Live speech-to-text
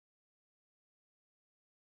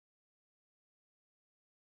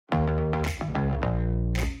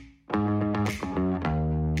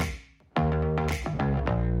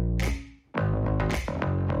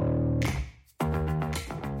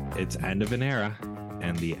It's end of an era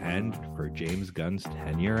and the end for James Gunn's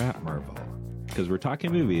tenure at Marvel. Because we're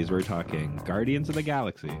talking movies, we're talking Guardians of the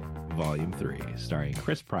Galaxy, Volume 3, starring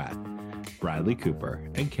Chris Pratt, Bradley Cooper,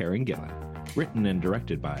 and Karen Gillan. Written and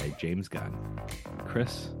directed by James Gunn.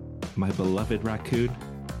 Chris, my beloved raccoon,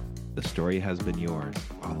 the story has been yours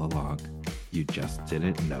all along. You just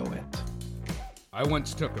didn't know it. I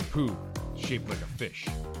once took a poo shaped like a fish.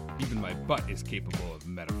 Even my butt is capable of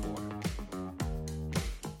metaphor.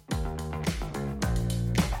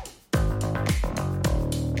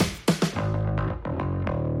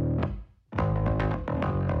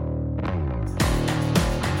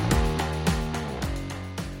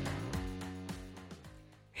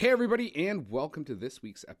 Hey everybody, and welcome to this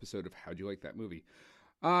week's episode of How'd You Like That Movie?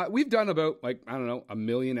 We've done about, a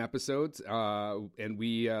million episodes, and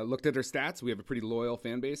we looked at our stats. We have a pretty loyal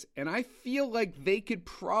fan base, and I feel like they could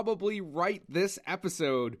probably write this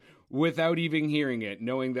episode without even hearing it,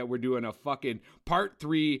 knowing that we're doing a fucking part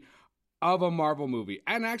 3 of a Marvel movie.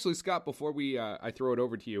 And actually, Scott, before I throw it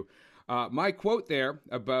over to you, my quote there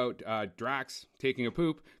about Drax taking a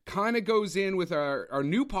poop kind of goes in with our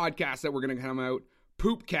new podcast that we're going to come out,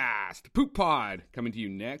 Poopcast, Poop Pod, coming to you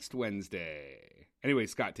next Wednesday. Anyway,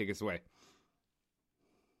 Scott, take us away.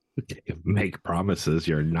 Make promises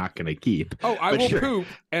you're not going to keep. Oh, I will poop,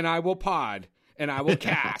 and I will pod, and I will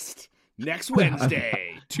cast next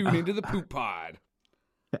Wednesday. Tune into the Poop Pod.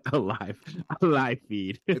 A live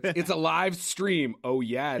feed. It's a live stream. Oh,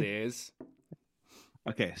 yeah, it is.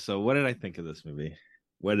 Okay, so what did I think of this movie?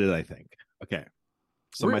 What did I think? Okay.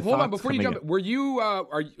 So hold on, before you jump, were you,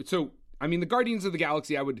 the Guardians of the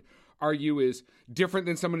Galaxy, I would argue, is different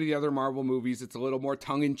than some of the other Marvel movies. It's a little more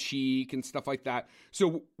tongue-in-cheek and stuff like that.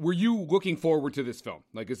 So were you looking forward to this film?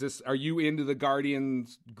 Are you into the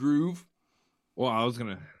Guardians groove? Well, I was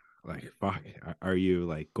going to, are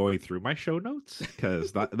you, going through my show notes?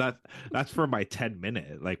 Because that's for my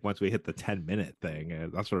 10-minute, once we hit the 10-minute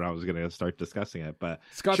thing, that's what I was going to start discussing it. But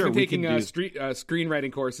Scott's been taking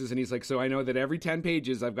screenwriting courses, and he's like, so I know that every 10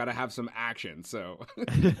 pages I've got to have some action, so.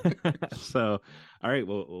 So, all right,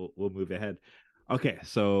 we'll move ahead. Okay,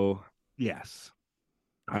 so, yes.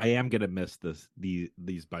 I am going to miss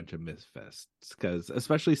these bunch of misfits, because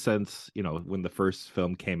especially since, when the first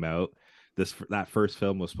film came out, that first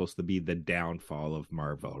film was supposed to be the downfall of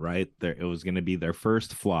Marvel, right? It was going to be their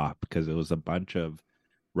first flop because it was a bunch of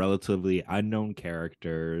relatively unknown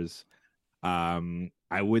characters.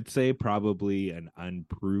 I would say probably an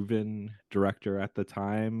unproven director at the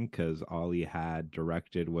time, because all he had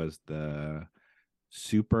directed was the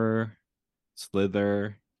Super,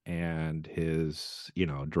 Slither, and his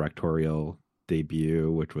directorial debut,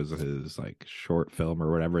 which was his short film or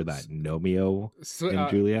whatever, that Nomeo and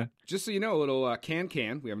Julia. Just so you know, a little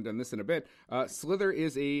we haven't done this in a bit. Slither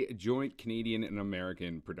is a joint Canadian and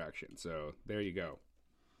American production, so there you go.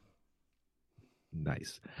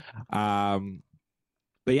 Nice.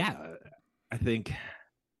 But yeah, I think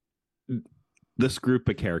this group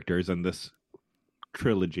of characters and this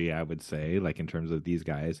trilogy, I would say, in terms of these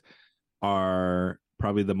guys, are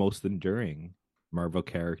probably the most enduring Marvel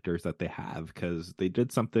characters that they have, because they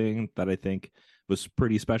did something that I think was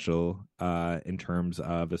pretty special in terms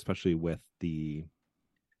of, especially with the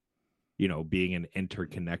being an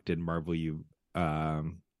interconnected Marvel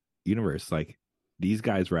universe. These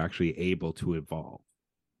guys were actually able to evolve.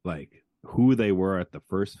 Who they were at the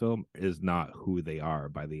first film is not who they are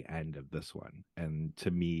by the end of this one, and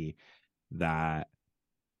to me that's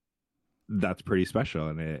pretty special,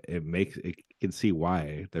 and it makes it can see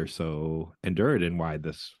why they're so endured and why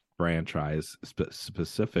this franchise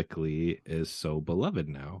specifically is so beloved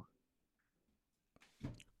now.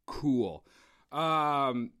 Cool.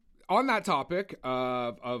 On that topic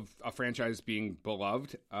of a franchise being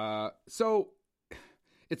beloved, so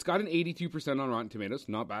it's got an 82% on Rotten Tomatoes,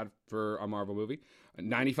 not bad for a Marvel movie,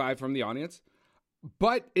 95% from the audience.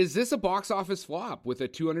 But is this a box office flop with a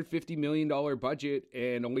 $250 million budget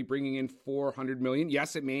and only bringing in $400 million?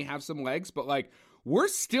 Yes, it may have some legs, but we're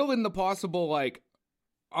still in the possible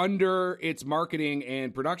under its marketing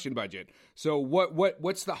and production budget. So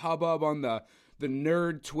what's the hubbub on the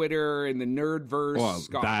nerd Twitter and the nerdverse? Well,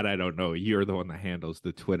 Scott? That I don't know. You're the one that handles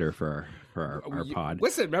the Twitter for our pod.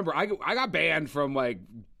 Listen, remember, I got banned from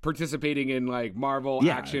participating in Marvel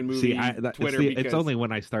action movie Twitter. Because it's only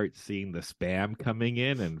when I start seeing the spam coming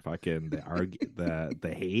in and fucking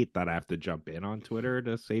the hate that I have to jump in on Twitter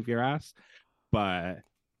to save your ass. But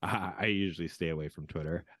I usually stay away from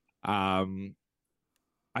Twitter. I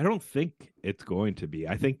don't think it's going to be.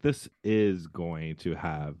 I think this is going to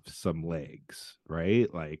have some legs, right?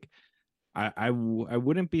 I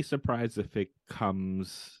wouldn't be surprised if it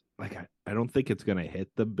comes like I don't think it's gonna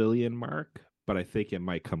hit the billion mark, but I think it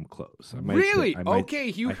might come close. Really? Okay,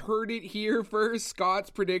 you heard it here first. Scott's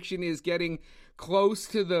prediction is getting close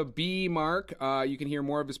to the B mark. You can hear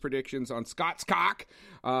more of his predictions on Scott's Cock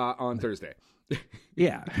on Thursday.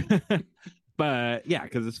 Yeah. But yeah,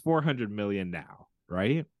 because it's 400 million now,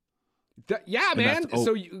 right? Yeah, man.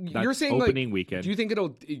 So you're saying opening weekend. Do you think it'll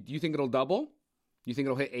double? Do you think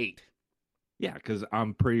it'll hit 8? Yeah, because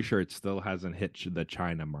I'm pretty sure it still hasn't hit the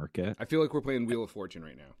China market. I feel like we're playing Wheel of Fortune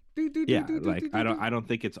right now. Yeah, like I don't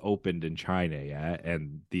think it's opened in China yet,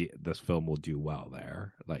 and this film will do well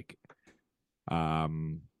there. Like,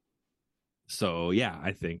 so yeah,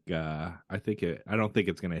 I don't think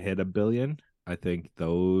it's gonna hit a billion. I think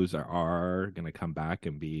those are gonna come back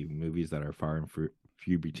and be movies that are far and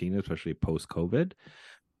few between, especially post COVID.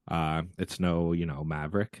 It's no,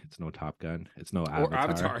 Maverick, it's no Top Gun, it's no Avatar. Or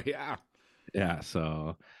Avatar, yeah. Yeah,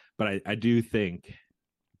 so but I do think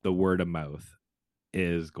the word of mouth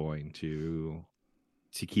is going to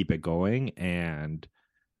keep it going and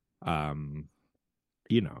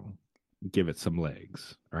give it some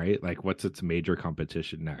legs, right? Like what's its major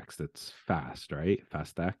competition next? It's Fast, right?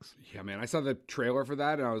 Fast X. Yeah, man, I saw the trailer for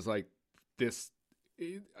that and I was like,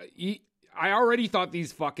 I already thought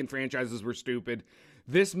these fucking franchises were stupid.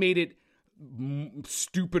 This made it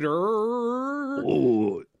stupider.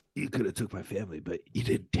 Oh, you could have took my family, but you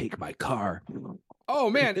didn't take my car. Oh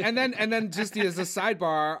man, and then just as a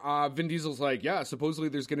sidebar, Vin Diesel's like, yeah, supposedly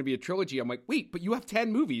there's going to be a trilogy. I'm like, wait, but you have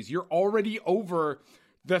 10 movies. You're already over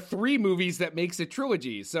the 3 movies that makes a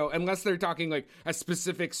trilogy. So unless they're talking like a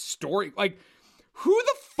specific story, like who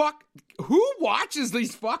watches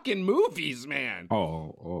these fucking movies, man?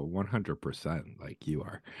 Oh, 100%. Like you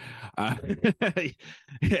are. I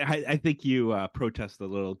think you protest a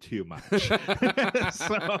little too much. So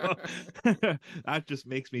that just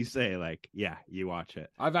makes me say, like, yeah, you watch it.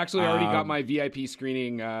 I've actually already got my VIP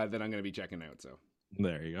screening that I'm going to be checking out. So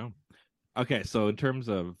there you go. Okay, so in terms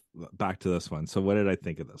of back to this one. So what did I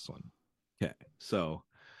think of this one? Okay, so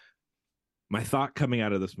my thought coming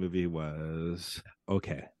out of this movie was,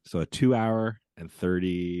 okay, so a 2-hour and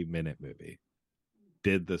 30-minute movie.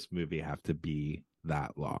 Did this movie have to be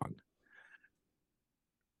that long?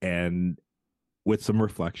 And with some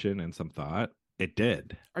reflection and some thought, it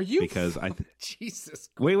did. Are you? Because Jesus.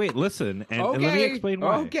 Wait, listen, and let me explain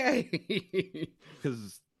why. Okay.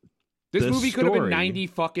 Because this movie could have been 90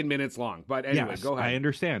 fucking minutes long, but anyway, yes, go ahead. I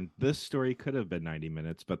understand. This story could have been 90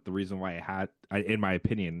 minutes, but the reason why in my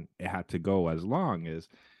opinion, it had to go as long is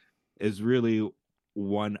really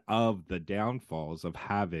one of the downfalls of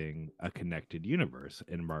having a connected universe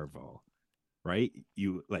in Marvel, right?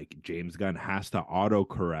 You like James Gunn has to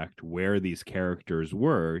autocorrect where these characters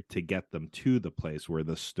were to get them to the place where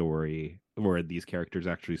these characters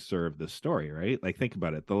actually serve the story, right? Like think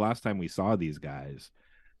about it. The last time we saw these guys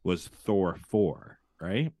was Thor 4,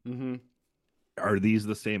 right? Mm-hmm. Are these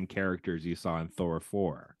the same characters you saw in Thor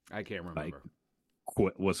 4? I can't remember. Like,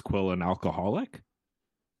 was Quill an alcoholic?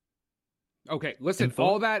 Okay, listen,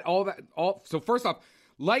 so first off,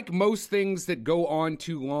 like most things that go on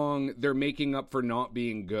too long, they're making up for not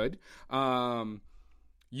being good.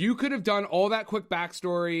 You could have done all that quick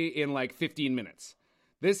backstory in like 15 minutes.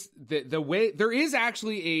 The way there is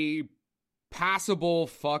actually a passable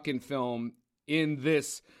fucking film in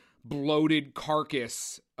this bloated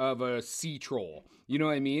carcass of a sea troll. You know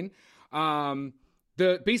what I mean?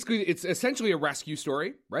 Basically it's essentially a rescue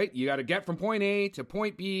story, right? You got to get from point A to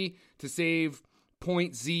point B to save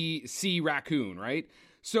point C raccoon, right?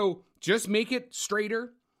 So just make it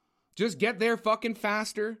straighter. Just get there fucking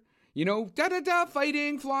faster.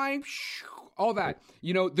 Fighting, flying, all that.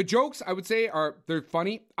 The jokes I would say they're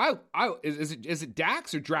funny. Is it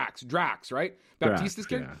Dax or Drax? Drax, right? Baptista's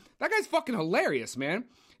character. Yeah. That guy's fucking hilarious, man.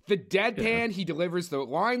 The deadpan he delivers, the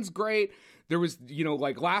line's great. There was,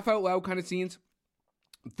 like laugh out loud kind of scenes.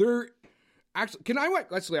 I want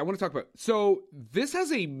to talk about. So this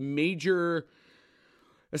has a major,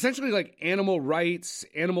 essentially like animal rights,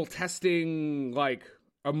 animal testing, like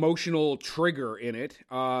emotional trigger in it,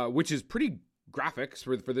 which is pretty graphic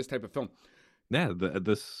for this type of film. Yeah,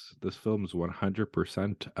 this film's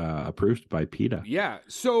 100% approved by PETA. Yeah.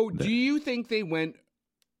 So do you think they went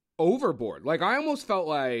overboard? Like I almost felt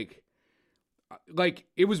like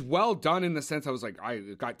it was well done in the sense I was like, I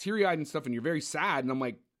got teary-eyed and stuff and you're very sad. And I'm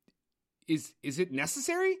like, is it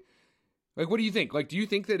necessary? Like, what do you think? Like, do you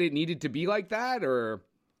think that it needed to be like that or?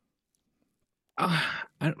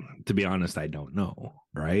 To be honest, I don't know.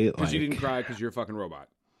 Right. Because you didn't cry because you're a fucking robot.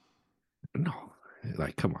 No,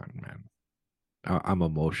 like, come on, man. I'm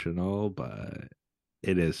emotional, but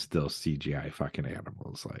it is still CGI fucking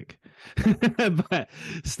animals. Like, But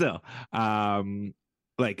still,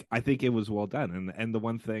 like I think it was well done. And the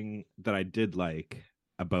one thing that I did like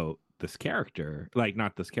about this character, like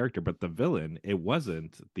not this character, but the villain, it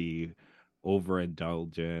wasn't the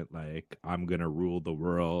overindulgent, like I'm gonna rule the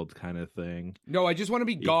world kind of thing. No, I just want to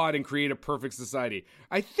be God and create a perfect society.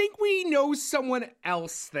 I think we know someone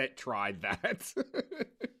else that tried that.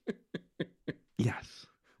 Yes.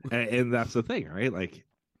 And that's the thing, right? Like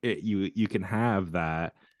you can have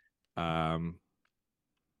that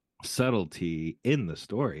subtlety in the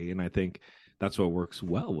story, and I think that's what works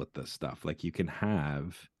well with this stuff. Like you can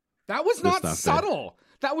have that was not subtle.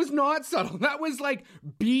 That was not subtle. That was like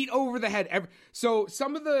beat over the head. So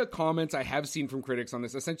some of the comments I have seen from critics on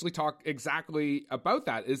this essentially talk exactly about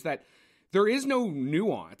that, is that there is no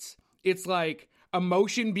nuance. It's like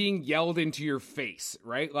emotion being yelled into your face,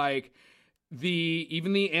 right? Like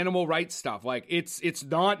even the animal rights stuff, like it's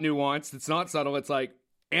not nuanced. It's not subtle. It's like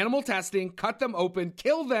animal testing, cut them open,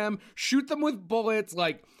 kill them, shoot them with bullets.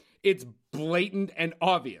 Like it's blatant and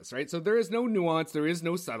obvious, right? So there is no nuance. There is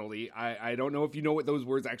no subtlety. I don't know if you know what those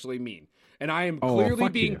words actually mean. And I am clearly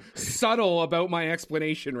being subtle about my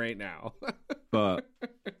explanation right now. But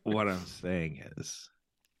what I'm saying is,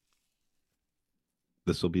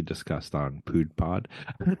 this will be discussed on Pood Pod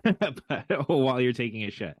while you're taking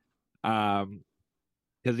a shit.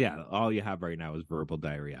 Because yeah, all you have right now is verbal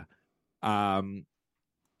diarrhea. Nice.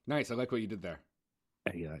 I like what you did there.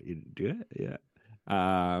 Yeah, you do it. Yeah.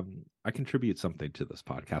 I contribute something to this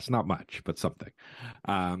podcast, not much, but something.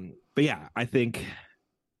 But yeah, I think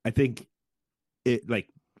it, like,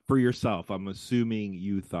 for yourself, I'm assuming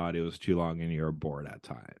you thought it was too long and you were bored at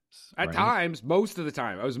times. At times, most of the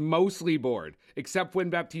time, I was mostly bored, except when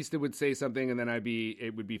Baptista would say something and then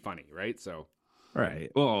it would be funny, right? So, right.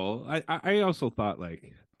 Well, I also thought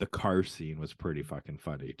like the car scene was pretty fucking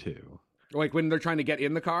funny too. Like when they're trying to get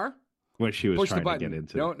in the car. When she was trying to get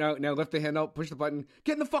into No, lift the handle, push the button,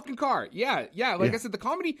 get in the fucking car. Yeah. Like I said, the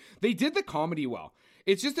comedy, they did the comedy well.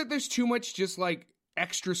 It's just that there's too much just like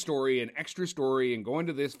extra story and going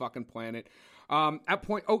to this fucking planet.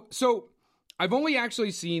 So I've only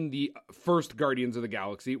actually seen the first Guardians of the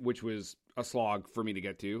Galaxy, which was a slog for me to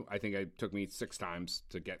get to. I think it took me 6 times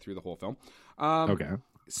to get through the whole film. Okay.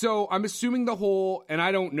 So I'm assuming and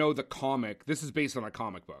I don't know the comic, this is based on a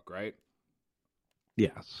comic book, right?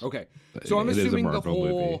 Yes. Okay. So I'm assuming the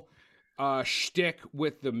whole shtick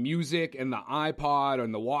with the music and the iPod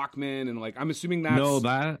and the Walkman and like I'm assuming that's no,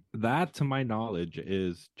 that to my knowledge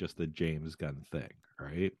is just a James Gunn thing,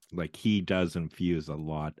 right? Like he does infuse a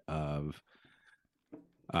lot of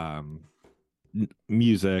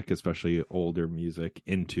music, especially older music,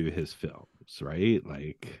 into his films, right?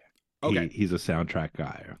 Like he's a soundtrack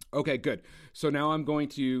guy. Okay, good. So now I'm going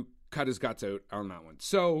to cut his guts out on that one.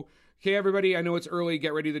 So okay, everybody, I know it's early.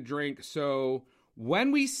 Get ready to drink. So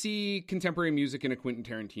when we see contemporary music in a Quentin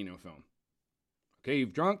Tarantino film, okay,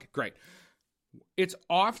 you've drunk? Great. It's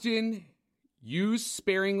often used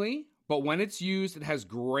sparingly, but when it's used, it has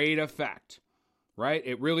great effect, right?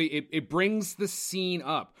 It really, it brings the scene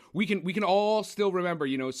up. We can all still remember,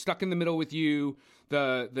 Stuck in the Middle with You,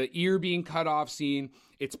 the ear being cut off scene.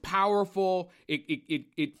 It's powerful.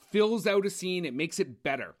 It fills out a scene. It makes it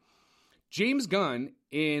better. James Gunn,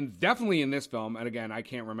 definitely in this film, and again, I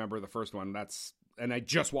can't remember the first one, and I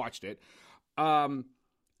just watched it,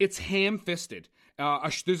 it's ham-fisted.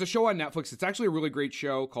 There's a show on Netflix, it's actually a really great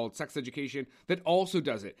show called Sex Education that also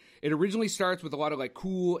does it. It originally starts with a lot of like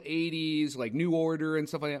cool 80s, like New Order and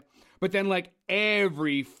stuff like that, but then like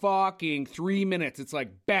every fucking 3 minutes, it's like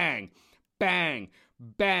bang, bang,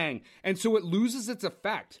 bang, and so it loses its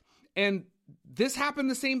effect. And this happened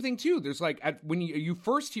the same thing too. There's like, when you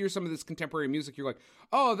first hear some of this contemporary music, you're like,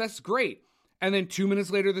 oh, that's great. And then 2 minutes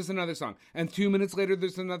later, there's another song. And 2 minutes later,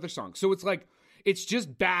 there's another song. So it's like, it's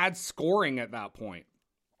just bad scoring at that point.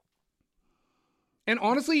 And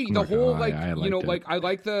honestly, I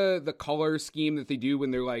like the color scheme that they do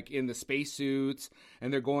when they're like in the spacesuits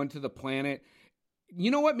and they're going to the planet.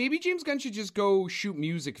 You know what? Maybe James Gunn should just go shoot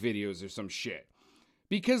music videos or some shit.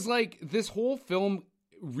 Because like this whole film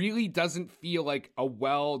really doesn't feel like a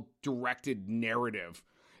well-directed narrative.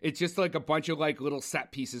 It's just like a bunch of like little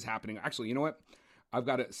set pieces happening. Actually, you know what? I've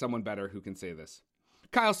got someone better who can say this.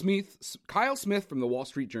 Kyle Smith from the Wall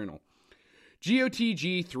Street Journal.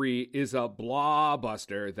 GOTG 3 is a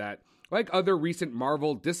blahbuster that, like other recent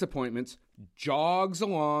Marvel disappointments, jogs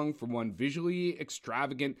along from one visually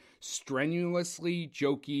extravagant, strenuously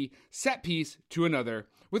jokey set piece to another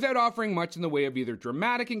without offering much in the way of either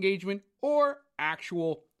dramatic engagement or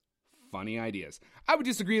actual funny ideas. I would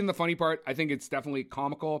disagree in the funny part. I think it's definitely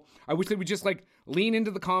comical. I wish they would just like lean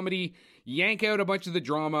into the comedy, yank out a bunch of the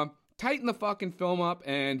drama, tighten the fucking film up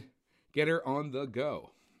and get her on the go.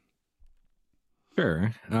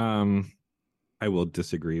 Sure. I will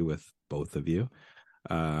disagree with both of you.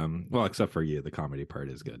 Well, except for you, the comedy part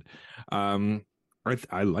is good.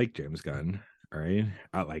 I like James Gunn. All right,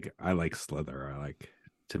 I like Slither.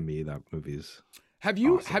 To me that movie's Have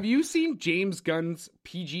you awesome. seen James Gunn's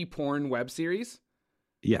PG porn web series?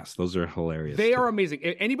 Yes, those are hilarious. They too. are amazing.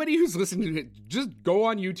 Anybody who's listening to it, just go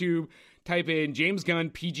on YouTube, type in James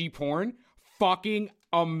Gunn PG porn. Fucking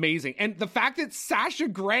amazing. And the fact that Sasha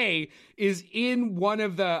Grey is in one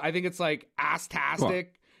of the, I think it's like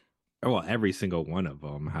Ass-tastic. Well, every single one of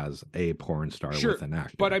them has a porn star with an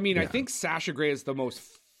actor. But I mean, I think Sasha Grey is the most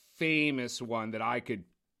famous one that I could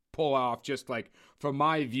pull off just like from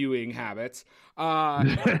my viewing habits.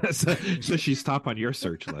 So she's top on your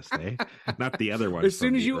search list, eh? Not the other one. As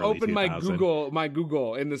soon as you open my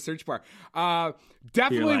Google in the search bar,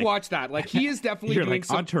 definitely watch that. Like he is definitely doing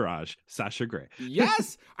like Entourage, Sasha Grey.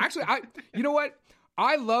 Yes, actually, you know what?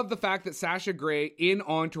 I love the fact that Sasha Grey in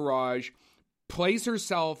Entourage plays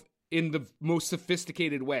herself in the most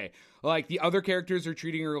sophisticated way. Like the other characters are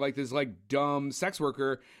treating her like this like dumb sex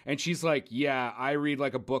worker, and she's like, yeah, I read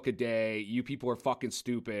like a book a day. You people are fucking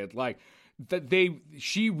stupid. Like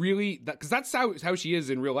she really, because that's how she is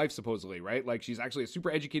in real life, supposedly, right? Like she's actually a super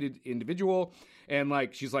educated individual, and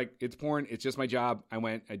like she's like, it's porn, it's just my job. I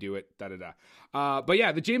do it, but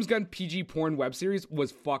yeah, the James Gunn PG porn web series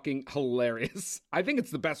was fucking hilarious. I think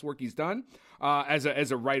it's the best work he's done as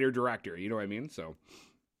a writer director. You know what I mean? So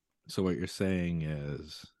what you're saying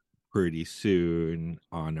is pretty soon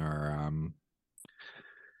on our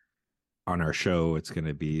show, it's going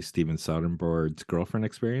to be Steven Soderbergh's girlfriend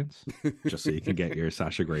experience, just so you can get your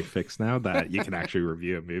Sasha Grey fix now that you can actually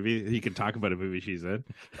review a movie. You can talk about a movie she's in.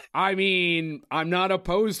 I mean, I'm not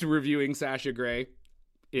opposed to reviewing Sasha Grey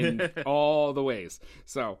in all the ways.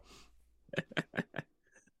 So,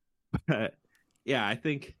 yeah, I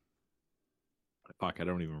think. Fuck, I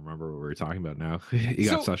don't even remember what we were talking about now. You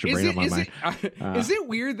got Sasha Grey on my mind. Is it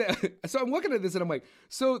weird that... So I'm looking at this and I'm like,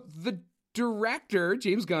 so the director,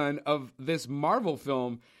 James Gunn, of this Marvel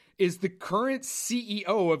film is the current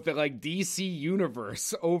CEO of the like DC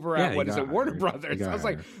universe over at Warner Brothers. I was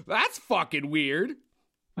like, that's fucking weird.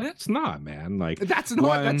 That's not, man. Like that's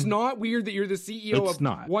not weird that you're the CEO of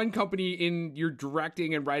one company in your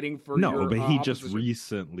directing and writing for but he just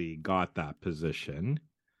recently got that position.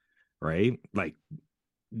 Right? Like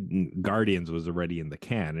Guardians was already in the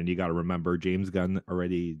can, and you got to remember James Gunn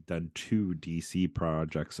already done 2 DC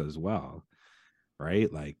projects as well.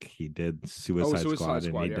 Right? Like he did Suicide Squad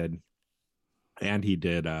and he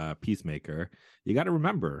did Peacemaker. You got to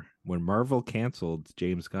remember when Marvel canceled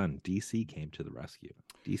James Gunn, DC came to the rescue.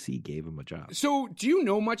 DC gave him a job. So, do you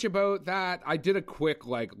know much about that? I did a quick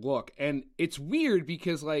look, and it's weird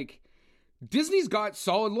because Disney's got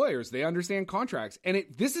solid lawyers. They understand contracts. And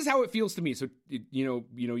this is how it feels to me. So,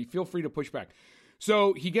 you feel free to push back.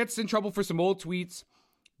 So he gets in trouble for some old tweets.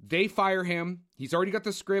 They fire him. He's already got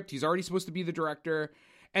the script. He's already supposed to be the director.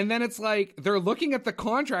 And then it's like, they're looking at the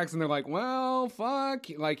contracts and they're like, well, fuck.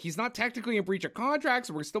 Like, he's not technically in breach of contracts.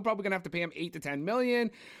 So we're still probably going to have to pay him $8 to $10 million.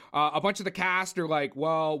 A bunch of the cast are like,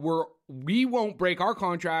 well, we won't break our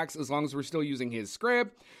contracts as long as we're still using his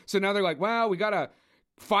script. So now they're like, well, we got to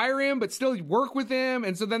fire him but still work with him,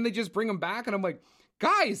 and so then they just bring him back, and I'm like,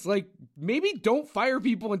 guys, like maybe don't fire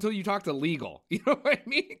people until you talk to legal. You know what I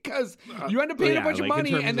mean? Because you end up paying a bunch of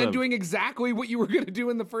money and then doing exactly what you were going to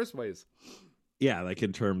do in the first place. Yeah, like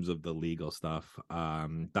in terms of the legal stuff,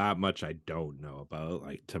 that much I don't know about.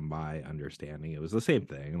 Like to my understanding, it was the same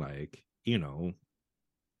thing. Like,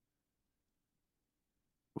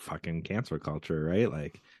 fucking cancel culture, right?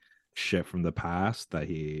 Like shit from the past that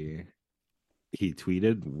he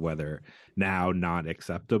tweeted, whether now not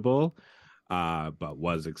acceptable, but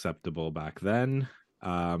was acceptable back then.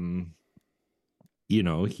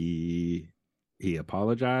 He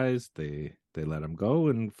apologized. They let him go,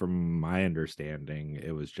 and from my understanding,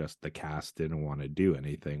 it was just the cast didn't want to do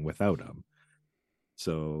anything without him.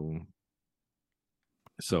 So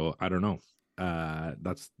I don't know.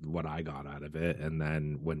 That's what I got out of it. And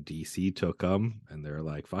then when DC took him and they're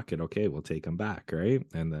like, fuck it, okay, we'll take him back, right?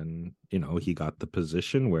 And then he got the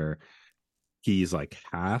position where he's like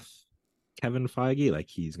half Kevin Feige, like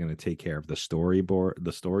he's going to take care of the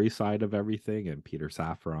story side of everything, and Peter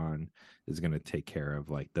Safran is going to take care of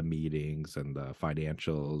like the meetings and the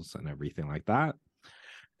financials and everything like that.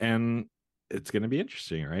 And it's going to be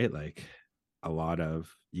interesting, right? Like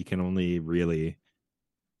you can only really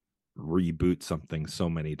reboot something so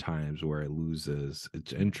many times where it loses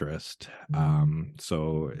its interest.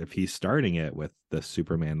 So if he's starting it with the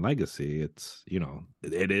Superman legacy, it's, you know,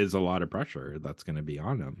 it is a lot of pressure that's going to be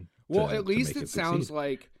on him. Well, at least make it sounds succeed.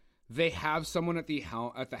 like they have someone at the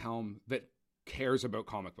helm that cares about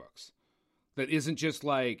comic books. That isn't just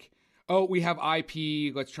like, oh, we have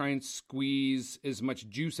IP, let's try and squeeze as much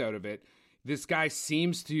juice out of it. This guy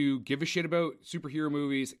seems to give a shit about superhero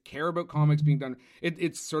movies, care about comics being done.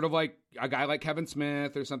 It's sort of like a guy like Kevin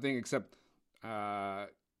Smith or something, except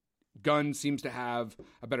Gunn seems to have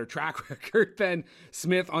a better track record than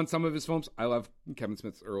Smith on some of his films. I love Kevin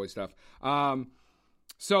Smith's early stuff.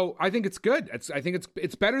 So I think it's good. I think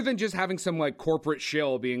it's better than just having some like corporate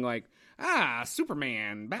shill being like,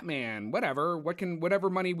 Superman, Batman, whatever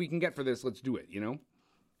money we can get for this, let's do it, you know?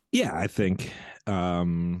 Yeah, I think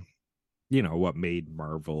you know, what made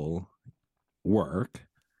Marvel work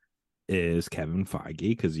is Kevin Feige,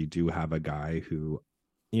 because you do have a guy who,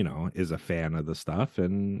 you know, is a fan of the stuff,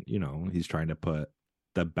 and, you know, he's trying to put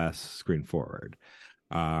the best screen forward.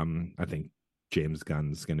 I think James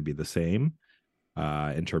Gunn's going to be the same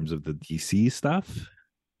in terms of the DC stuff,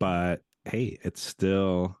 but hey, it's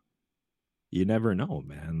still, you never know,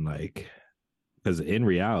 man. Like, because in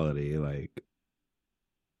reality, like,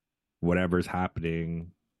 whatever's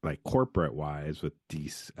happening like corporate wise with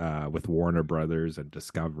with Warner Brothers and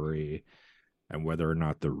Discovery, and whether or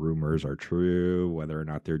not the rumors are true, whether or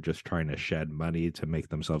not they're just trying to shed money to make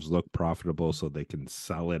themselves look profitable so they can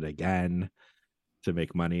sell it again to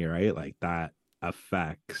make money, right? Like that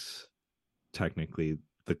affects technically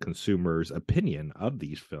the consumer's opinion of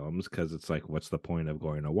these films, because it's like, what's the point of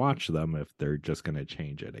going to watch them if they're just going to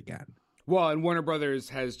change it again? Well, and Warner Brothers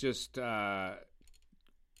has just through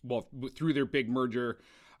their big merger,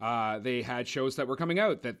 they had shows that were coming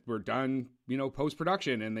out that were done, you know,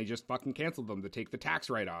 post-production, and they just fucking canceled them to take the tax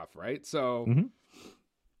write-off, right? So,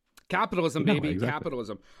 capitalism, baby, exactly.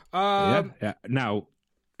 Capitalism. Yeah. Now,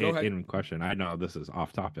 in question, I know this is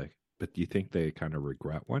off topic, but do you think they kind of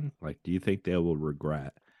regret one? Like, do you think they will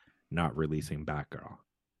regret not releasing Batgirl?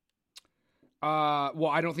 Well,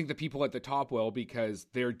 I don't think the people at the top will, because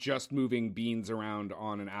they're just moving beans around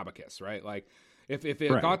on an abacus, right? Like, if it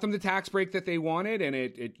got them the tax break that they wanted, and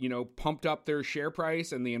it you know, pumped up their share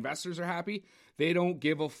price and the investors are happy, they don't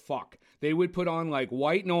give a fuck. They would put on like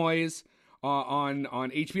White Noise on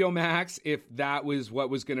HBO Max if that was what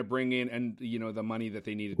was going to bring in, and you know, the money that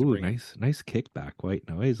they needed to bring nice kickback. White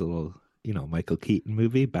Noise, a little, you know, Michael Keaton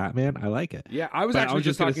movie, Batman. I like it. Yeah, I was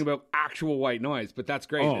just talking about actual White Noise, but that's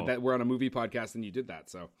great that we're on a movie podcast and you did that.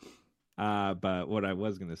 So but what I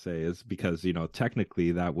was going to say is, because, you know,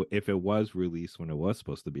 technically that if it was released when it was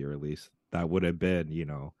supposed to be released, that would have been, you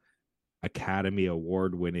know, Academy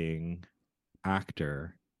Award winning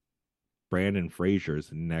actor Brandon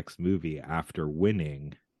Fraser's next movie after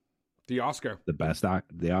winning the Oscar,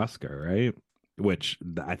 the Oscar, right? Which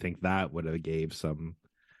I think that would have gave a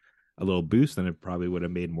little boost, and it probably would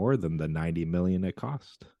have made more than the $90 million it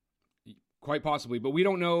cost. Quite possibly, but we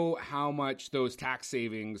don't know how much those tax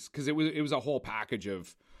savings, because it was a whole package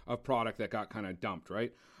of product that got kind of dumped,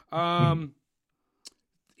 right? Do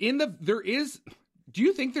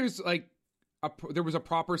you think there's like there was a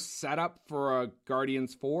proper setup for a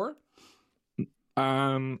Guardians 4?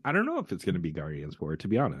 I don't know if it's going to be Guardians 4, to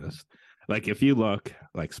be honest. Like, if you look,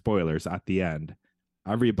 like, spoilers at the end,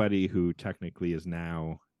 everybody who technically is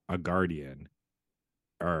now a Guardian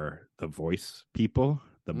are the voice people,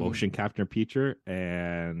 the motion capture feature,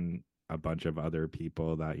 and a bunch of other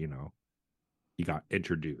people that, you know, you got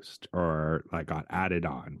introduced or like got added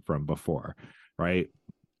on from before, right?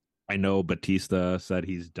 I know Batista said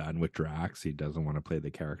he's done with Drax. He doesn't want to play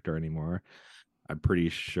the character anymore. I'm pretty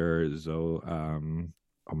sure oh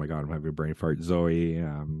my god, I'm having a brain fart. Zoe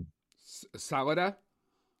Salada?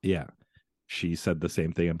 Yeah. She said the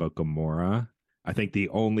same thing about Gamora. I think the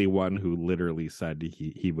only one who literally said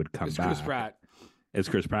he would come back Chris Pratt. Is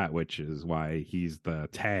Chris Pratt, which is why he's the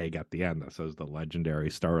tag at the end that says the legendary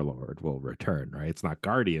Star-Lord will return, right? It's not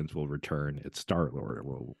Guardians will return, it's Star-Lord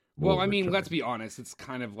will I mean, return. Let's be honest, it's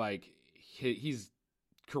kind of like his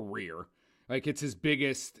career. Like, it's his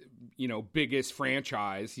biggest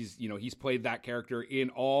franchise. He's played that character in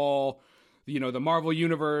all, you know, the Marvel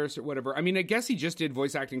universe or whatever. I mean, I guess he just did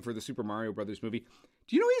voice acting for the Super Mario Brothers movie.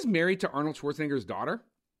 Do you know he's married to Arnold Schwarzenegger's daughter?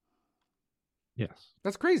 Yes.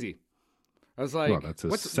 That's crazy. I was like, well, that's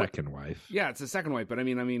his second wife. Yeah, it's his second wife, but I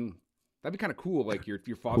mean, that'd be kind of cool. Like, your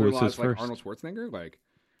father-in-law is like first? Arnold Schwarzenegger. Like,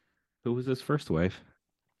 who was his first wife?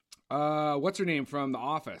 What's her name from The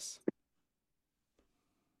Office?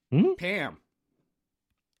 Pam.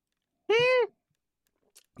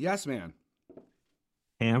 Yes, man.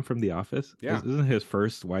 Pam from The Office. Yeah. Isn't his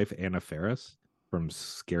first wife Anna Faris from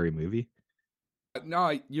Scary Movie?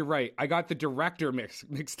 No, you're right. I got the director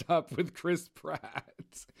mixed up with Chris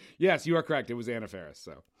Pratt. Yes, you are correct. It was Anna Faris.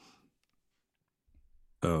 So,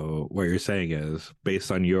 What you're saying is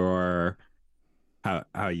based on your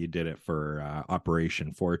how you did it for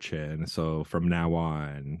Operation Fortune. So from now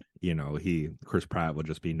on, Chris Pratt will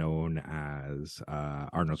just be known as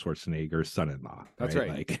Arnold Schwarzenegger's son-in-law. That's right.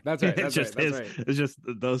 right. Like that's right. It's That's just right. it's just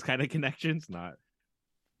those kind of connections, not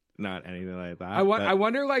anything like that. I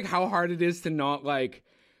wonder like how hard it is to not like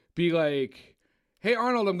be like, hey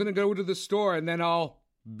Arnold, I'm gonna go to the store and then I'll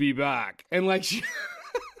be back and like.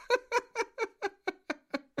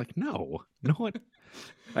 Like no one.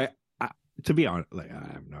 To be honest, like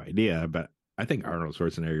I have no idea, but I think Arnold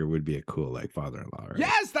Schwarzenegger would be a cool like father-in-law. Right?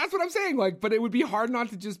 Yes, that's what I'm saying. Like, but it would be hard not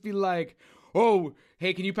to just be like, oh,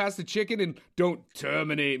 hey, can you pass the chicken and don't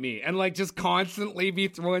terminate me, and like just constantly be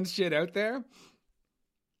throwing shit out there.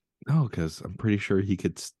 No, because I'm pretty sure he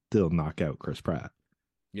could still knock out Chris Pratt.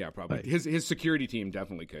 Yeah, probably. Like, his security team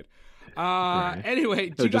definitely could. Right.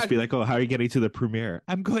 Anyway, he'll just be like, "Oh, how are you getting to the premiere?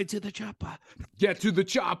 I'm going to the chopper. Get to the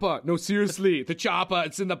chopper. No, seriously, the chopper.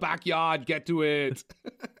 It's in the backyard. Get to it."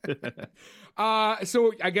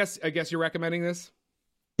 So I guess you're recommending this.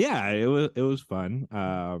 Yeah, it was fun.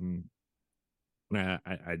 I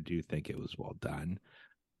do think it was well done.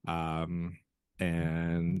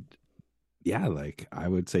 And yeah, like I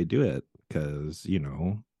would say do it because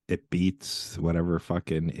it beats whatever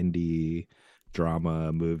fucking indie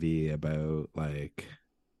drama movie about like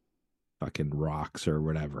fucking rocks or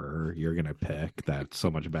whatever you're gonna pick. That's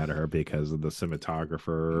so much better because of the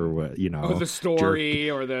cinematographer, or the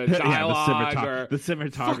story or the dialogue or the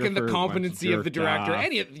cinematographer, fucking the competency of the director, off.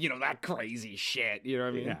 any of that crazy shit. You know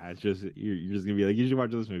what I mean? Yeah, it's just you're just gonna be like, you should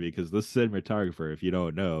watch this movie because this cinematographer, if you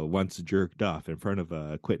don't know, once jerked off in front of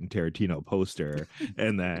a Quentin Tarantino poster,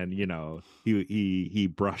 and then he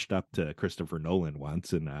brushed up to Christopher Nolan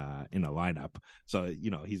once in a lineup. So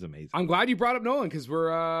he's amazing. I'm glad you brought up Nolan because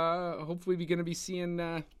we're hopefully going to be seeing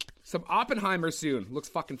some Oppenheimer soon. Looks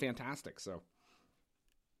fucking fantastic. So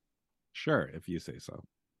sure, if you say so.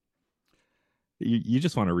 You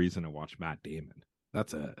just want a reason to watch Matt Damon.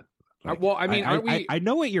 That's it. Like, well, I mean, aren't we? I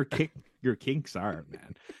know what your kinks are,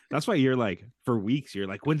 man. That's why you're like, for weeks you're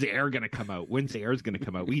like, when's the Air gonna come out? When's the Air's gonna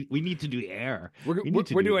come out? We need to do Air.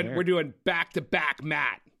 We're doing back to back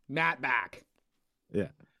Matt back. Yeah,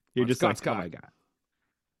 you're just Scott. Like,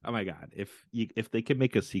 oh my god, if they could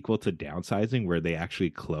make a sequel to Downsizing where they actually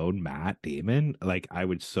clone Matt Damon, like I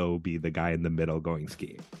would so be the guy in the middle going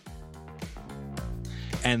skiing.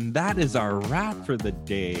 And that is our wrap for the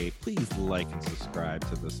day. Please like and subscribe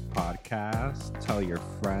to this podcast. Tell your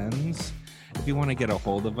friends. If you want to get a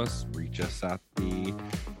hold of us, reach us at the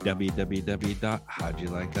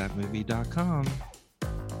www.howdyoulikethatmovie.com.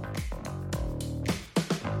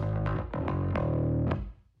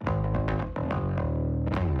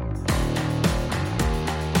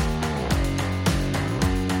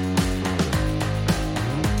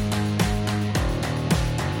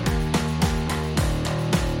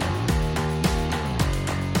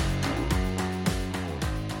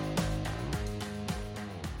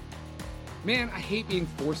 Man, I hate being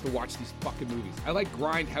forced to watch these fucking movies. I like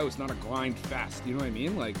Grindhouse, not a grind fest. You know what I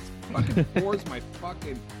mean? Like, it fucking pours my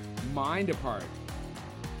fucking mind apart.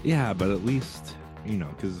 Yeah, but at least,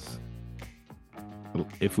 because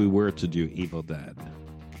if we were to do Evil Dead,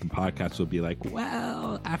 the podcast would be like,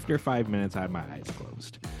 well, after 5 minutes, I had my eyes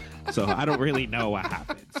closed. So I don't really know what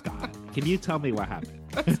happened, Scott. Can you tell me what happened?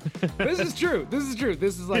 This is true.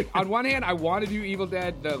 This is like, on one hand, I want to do Evil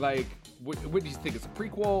Dead, what do you think? It's a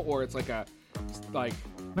prequel or it's like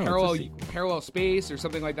parallel space or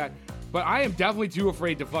something like that? But I am definitely too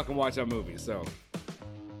afraid to fucking watch that movie, so.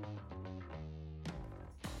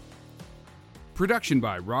 Production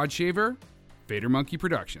by Rod Shaver, Vader Monkey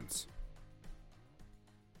Productions.